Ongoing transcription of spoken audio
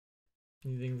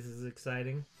You think this is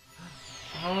exciting?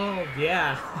 Oh,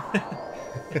 yeah.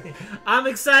 I'm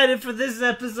excited for this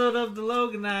episode of the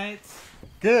Loganites.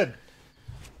 Good.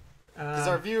 Because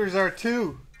our viewers are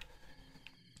too.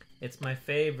 It's my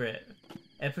favorite.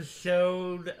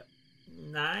 Episode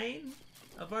 9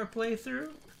 of our playthrough.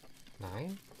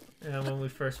 9? When we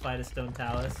first fight a stone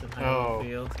talus in Highland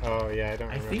Field. Oh, yeah, I don't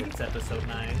remember. I think it's episode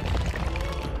 9.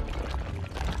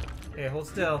 Okay, hold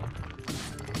still.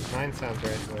 9 sounds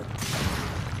right, though.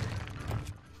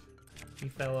 He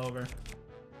fell over.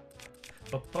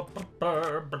 Yeah,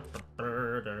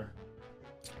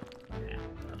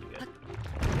 that'll be good.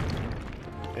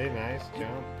 Hey, nice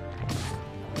jump.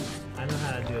 I know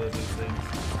how to deal with these things.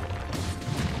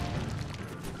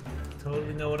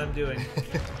 Totally know what I'm doing.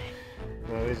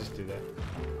 No, they just do that.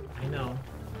 I know.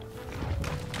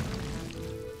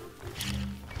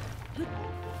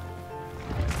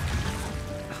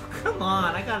 Oh, come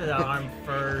on, I got it arm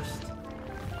first.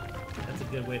 That's a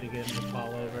good way to get them to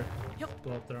fall over.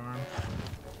 Blow up their arm.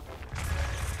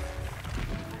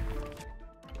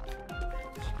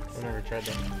 I've never tried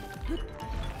that.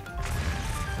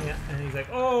 Yeah, and he's like,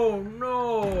 oh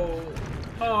no!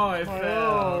 Oh, I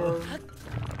fell.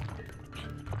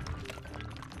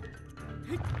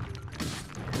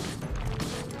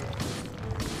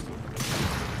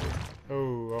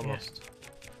 Oh, almost.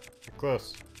 You're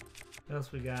close. What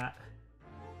else we got?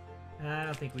 I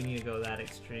don't think we need to go that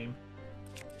extreme.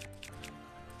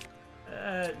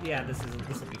 Yeah, this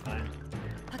will be fine.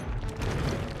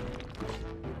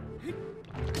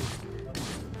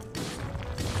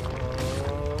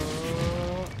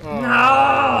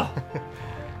 No!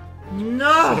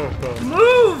 No! So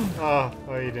Move! oh,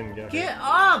 you didn't get it. Get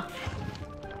up!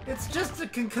 It's just a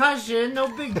concussion, no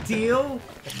big deal.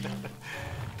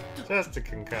 Just a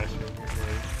concussion.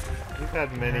 You've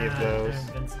had many of those. I'm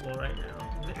invincible right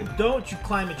now. Don't you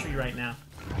climb a tree right now.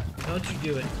 Don't you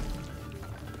do it.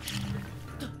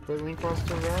 But Link wants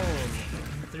to run.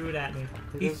 He threw it at me.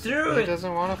 He threw it! He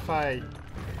doesn't want to fight.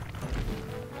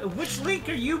 Which Link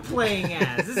are you playing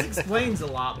as? This explains a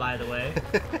lot, by the way.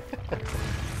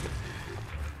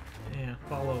 Yeah,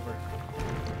 fall over.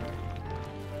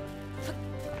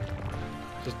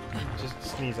 Just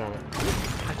sneeze on it.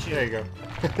 Achoo. There you go.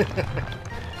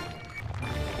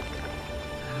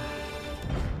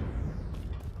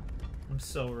 I'm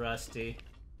so rusty.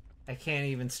 I can't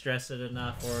even stress it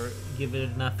enough or give it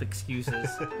enough excuses.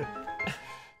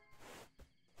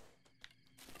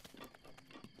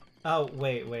 Oh,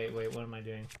 wait, what am I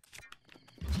doing?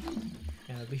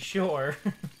 Gotta be sure.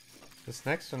 This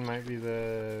next one might be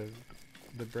the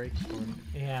break one.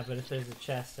 Yeah, but if there's a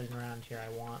chest around here, I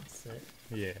want it.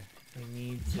 Yeah. I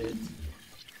needs it.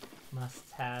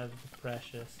 Must have the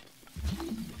precious.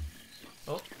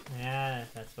 Oh, yeah,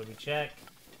 that's what we check.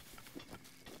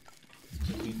 This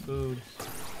could be food.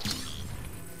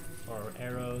 Or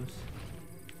arrows.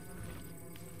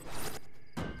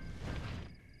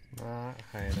 Not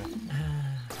high enough.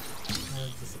 That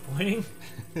was disappointing.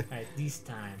 Alright, this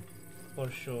time.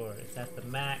 For sure. It's at the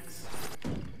max.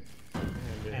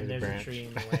 And there's a tree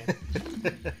in the way.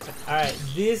 Alright,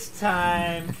 this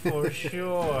time for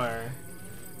sure.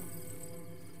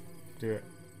 Do it.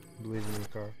 Believe in you,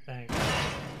 Karl. Thanks.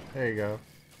 There you go.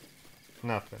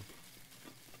 Nothing.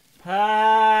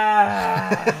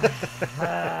 Alright,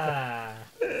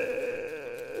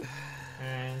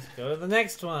 let's go to the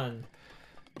next one.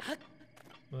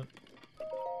 What?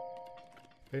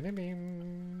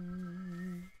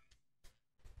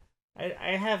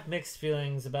 I have mixed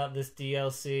feelings about this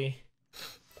DLC.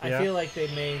 I feel like they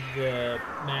made the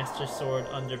Master Sword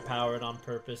underpowered on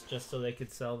purpose just so they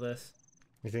could sell this.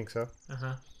 You think so?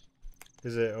 Uh-huh.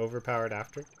 Is it overpowered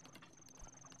after?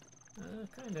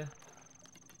 Kinda.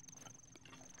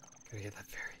 Gotta get that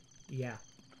fairy. Yeah.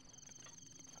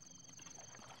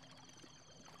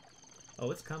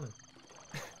 Oh, it's coming.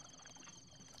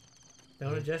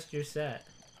 Don't adjust your set.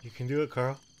 You can do it,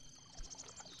 Karl.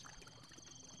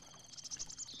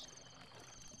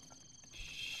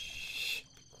 Shh.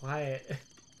 Quiet.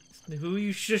 Who are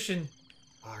you shushing?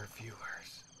 Our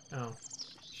viewers. Oh.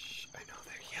 Shh. I know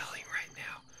they're yelling right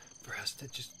now for us to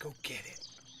just go get it.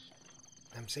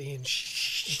 I'm saying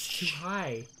shh. It's too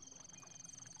high.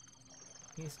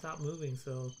 You need to stop moving,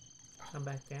 so come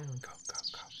back down. Go.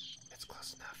 It's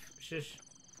close enough. Shush.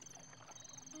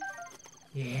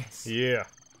 Yes. Yeah.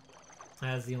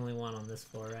 That's the only one on this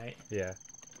floor, right? Yeah.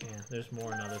 Yeah, there's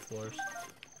more on other floors.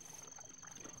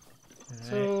 All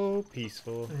So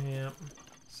peaceful. right. Yep.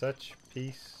 Such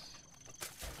peace.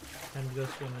 Time to go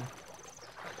swimming.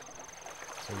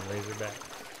 Some razorback.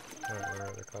 What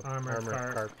are they called? Armor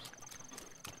carp. carps.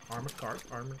 Armored carp,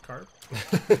 armored carp.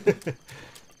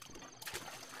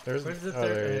 Where's the third?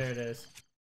 There it is.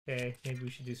 Okay, maybe we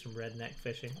should do some redneck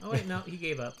fishing. Oh wait, no, he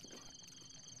gave up.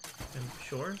 I'm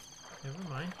sure. Never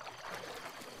mind.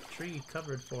 Tree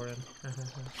covered for him.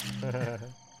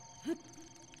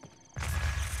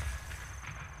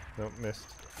 Nope, missed.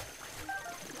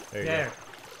 There you go.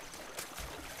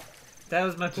 That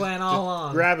was my plan all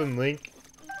along. Grab him, Link.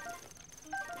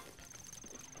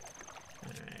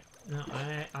 Alright. No,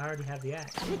 I already have the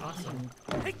axe. Awesome.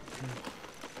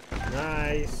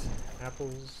 Nice.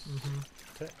 Apples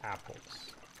to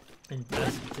apples. And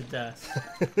dust to dust.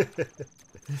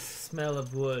 The smell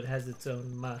of wood has its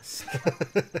own musk.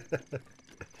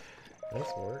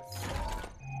 Nice work.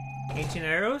 Ancient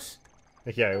arrows?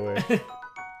 Yeah, I would.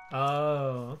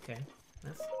 Oh, okay.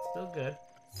 That's still good.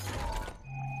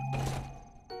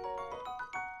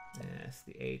 Yes,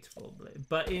 the 8's full blade.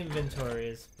 But inventory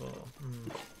is full.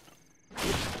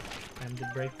 Time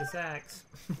to break this axe.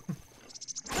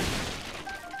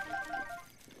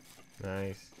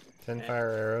 Nice. 10 fire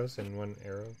arrows and 1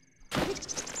 arrow.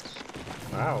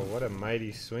 Wow, what a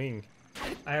mighty swing.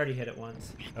 I already hit it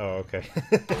once. Oh, okay.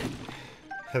 I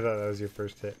thought that was your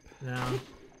first hit. No.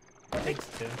 Takes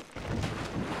 2.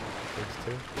 Takes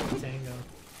 2? Tango.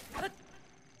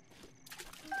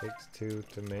 Takes 2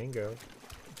 to mango.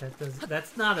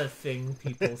 That's not a thing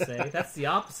people say. That's the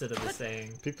opposite of a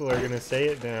saying. People are gonna say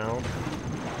it now.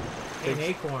 An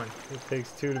acorn. It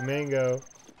takes 2 to mango.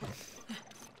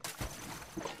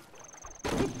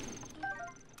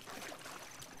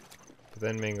 But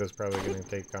then mango's probably gonna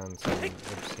take on some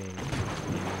obscene.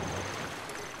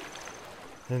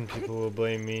 Then people will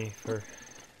blame me for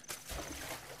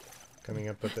coming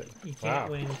up with it. You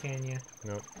can't win, can you?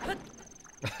 Nope.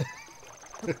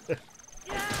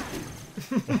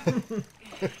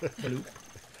 Bloop.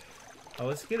 Oh,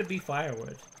 it's gonna be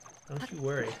firewood. Don't you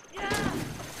worry.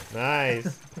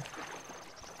 Nice.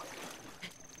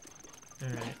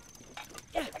 Alright.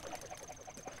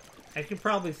 I could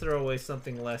probably throw away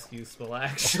something less useful,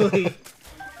 actually.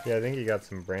 Yeah, I think you got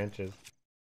some branches.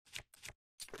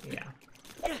 Yeah.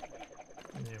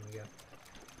 And there we go.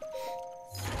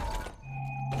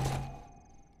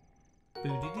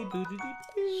 Boodity boodity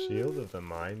boo. Shield of the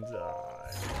Mind's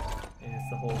Eye. And it's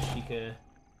the whole Sheikah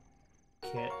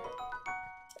kit.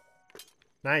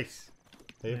 Nice.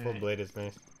 The full Alright. blade is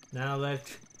nice. Now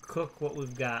let's cook what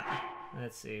we've got.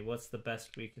 Let's see, what's the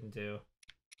best we can do?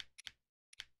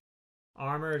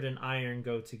 Armored and iron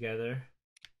go together.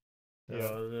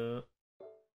 So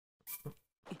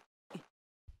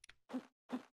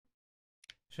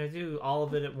should I do all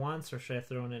of it at once, or should I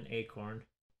throw in an acorn?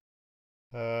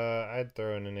 I'd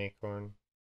throw in an acorn.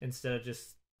 Instead of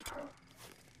just...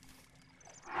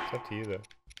 It's up to you, though.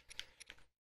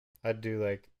 I'd do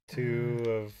like 2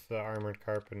 of the armored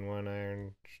carp and 1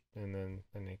 iron, and then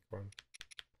an acorn.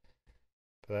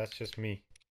 But that's just me.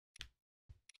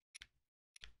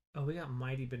 Oh, we got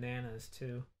mighty bananas,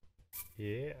 too.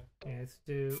 Yeah. Yeah, let's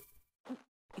do...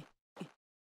 I'm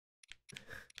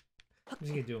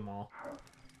just gonna do them all.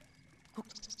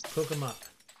 Cook them up.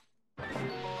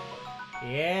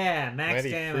 Yeah, max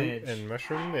Mighty damage. fruit and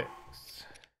mushroom mix.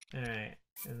 Alright,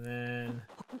 and then...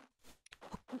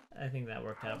 I think that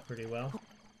worked out pretty well.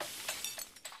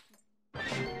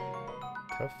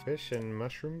 Tough fish and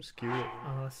mushroom skewer.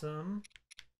 Awesome.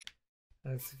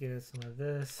 Let's get some of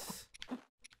this.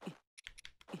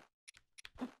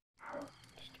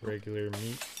 Just regular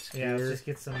meat skewer. Yeah, let's just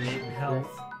get some meat and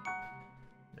health.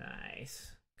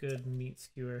 Nice. Good meat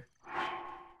skewer.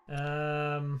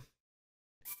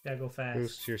 Gotta go fast.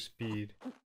 Boost your speed.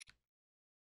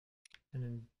 And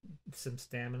then some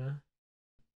stamina.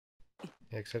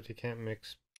 Yeah, except you can't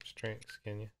mix strengths,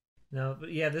 can you? No,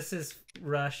 but yeah, this is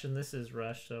rush and this is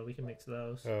rush, so we can mix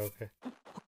those. Oh, okay.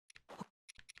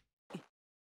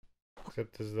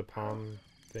 Except does the palm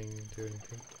thing do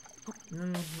anything?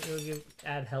 It'll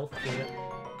add health to it.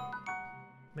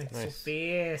 Makes it Nice. so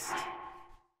fast.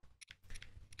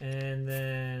 And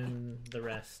then the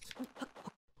rest.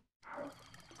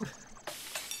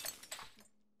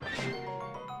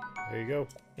 There you go.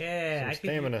 Yeah, Some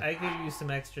stamina. I could use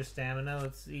some extra stamina.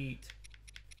 Let's eat.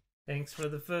 Thanks for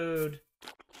the food.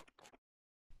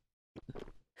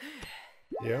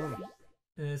 Yum.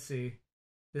 Let's see.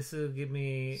 This will give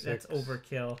me... 6. That's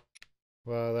overkill.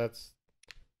 Well, that's...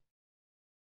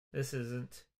 This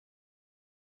isn't.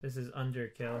 This is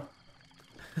underkill.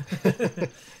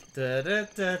 Da da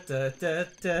da da da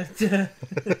da da.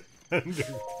 Da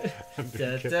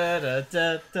da da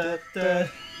da da da.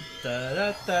 Da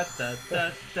da da da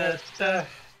da da.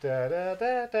 Da, da,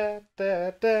 da, da,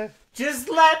 da, da. Just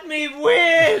let me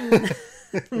win!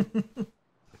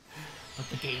 But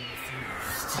the game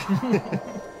refused.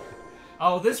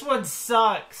 Oh, this one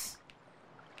sucks.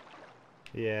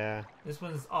 Yeah. This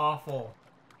one's awful.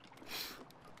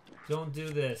 Don't do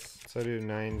this. So do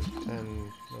 9,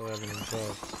 10, 11, and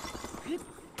 12.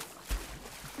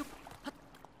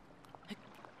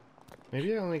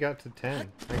 Maybe I only got to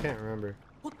 10. I can't remember.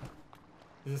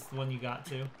 Is this the one you got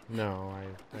to? No,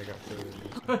 I got to.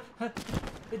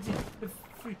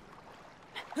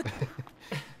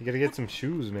 You gotta get some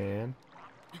shoes, man.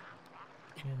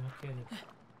 Yeah, no kidding.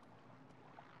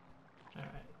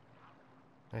 Alright.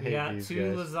 I We hate got these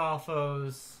 2 guys.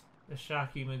 Lizalfos, a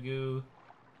Shocky Magoo,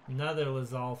 another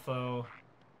Lizalfo,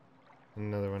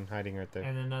 Another one hiding right there.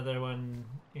 and another one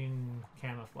in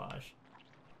camouflage.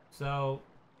 So,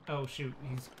 oh shoot,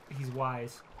 he's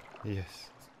wise. Yes.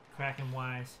 Cracking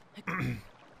wise.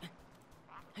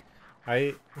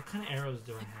 What kind of arrows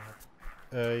do I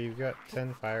have? You've got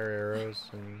 10 fire arrows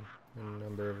and a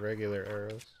number of regular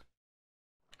arrows.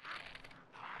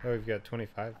 Oh, we've got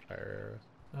 25 fire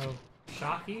arrows. Oh,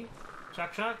 Shocky?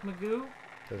 Shock Magoo?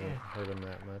 Doesn't Yeah. hurt them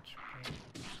that much.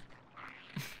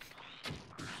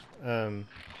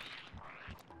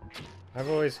 I've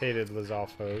always hated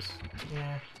Lizalfos.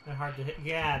 Yeah, they're hard to hit.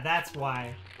 Yeah, that's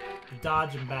why. You're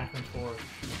dodging back and forth.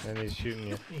 And he's shooting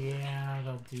you. Yeah,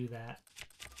 they'll do that.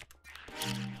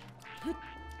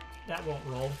 That won't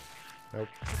roll. Nope.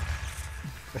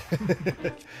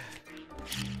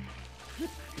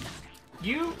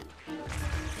 You?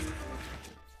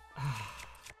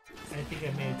 I think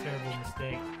I made a terrible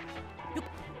mistake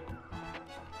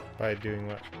By doing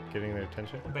what? Getting their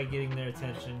attention? by getting their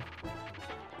attention.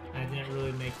 I didn't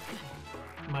really make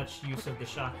much use of the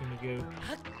Shocky Magoo.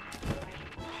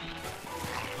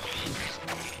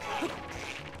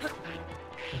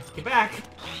 Let's get back!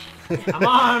 I'm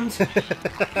armed!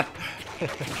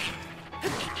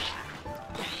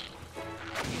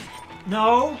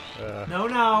 No! No,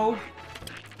 no!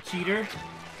 Cheater.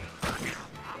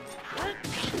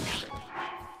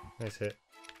 Nice hit.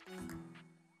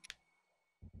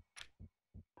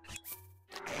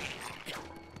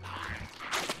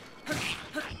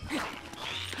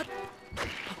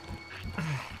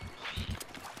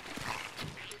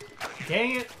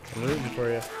 Dang it! I'm rooting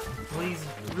for you. Please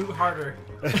root harder.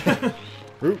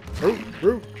 Root, root,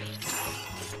 root!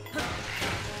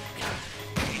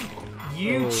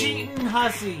 You Oh. cheating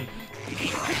hussy!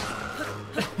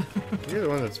 You're the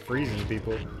one that's freezing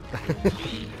people.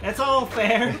 That's all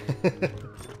fair. In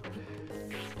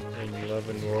love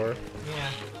and war.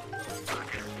 Yeah, Is that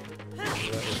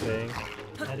what you're saying?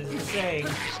 that is the saying.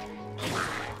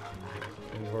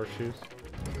 And horseshoes.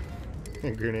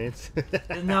 And grenades.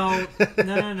 No.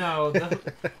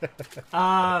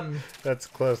 That's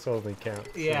close only counts.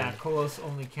 Yeah, close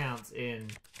only counts in.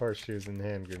 Horseshoes and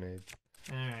hand grenades.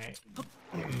 Alright.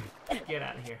 Get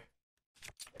out of here.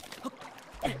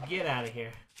 Get out of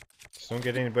here. Just don't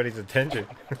get anybody's attention.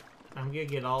 I'm gonna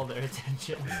get all their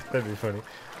attention. That'd be funny.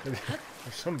 There's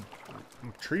some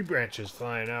tree branches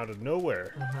flying out of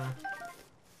nowhere.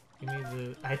 Give me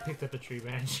the... I picked up a tree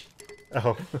branch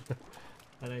Oh.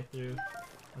 that I threw.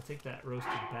 I'll take that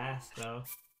roasted bass, though.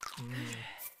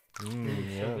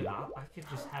 Yeah. I could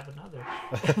just have another.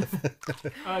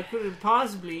 I couldn't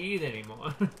possibly eat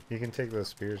anymore. You can take those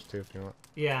spears too if you want.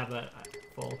 Yeah, but I'm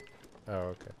full.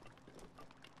 Oh, okay.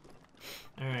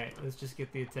 Alright, let's just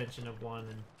get the attention of one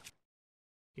and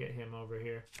get him over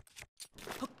here.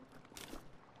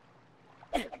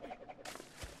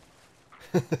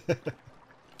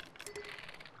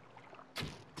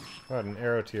 What, an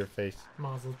arrow to your face.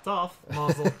 Mazel tov.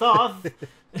 Mazel tov. This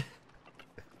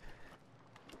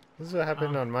is what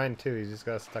happened on mine too. He just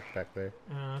got stuck back there.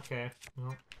 Okay.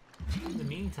 Well, in the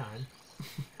meantime...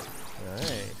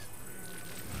 Nice.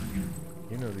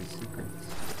 You know these secrets.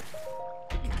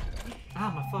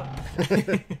 Ah, my foot.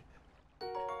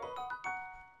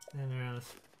 And around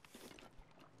us.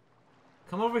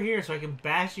 Come over here so I can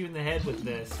bash you in the head with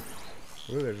this.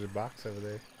 Ooh, there's a box over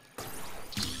there.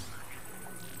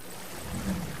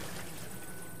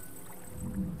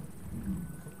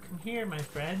 Come here, my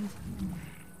friend.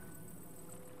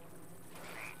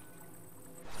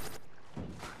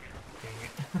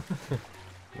 Dang it.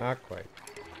 Not quite.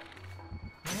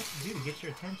 What do I have to do to get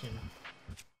your attention?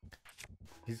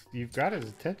 You've got his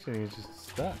attention. He's just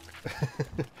stuck.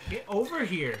 Get over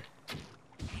here.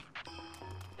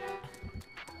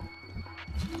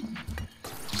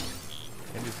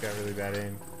 Andy's got really bad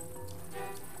aim.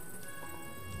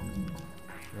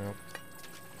 Nope.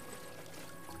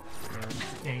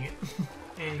 Dang it.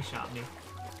 And he shot me.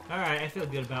 Alright, I feel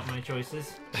good about my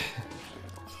choices.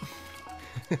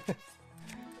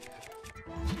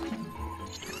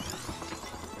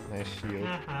 Nice. nice shield.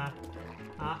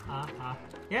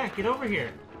 Yeah, get over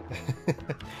here. It's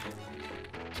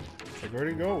like, where'd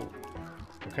he go?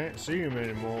 I can't see him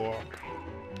anymore.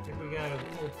 I think we got an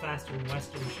old-fashioned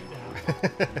Western shootout.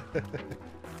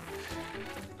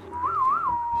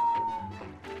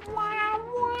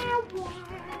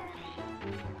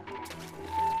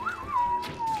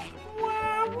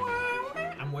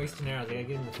 I'm wasting arrows. I gotta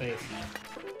get in the face.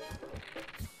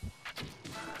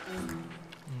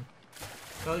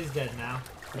 Well, he's dead now.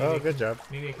 Maybe good job.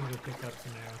 Maybe I can go pick up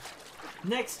some arrows.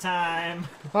 Next time!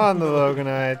 On the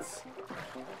Loganites.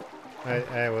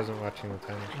 I wasn't watching the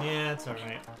time. Yeah, it's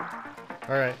alright.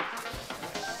 Alright.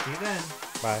 See you then.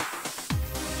 Bye.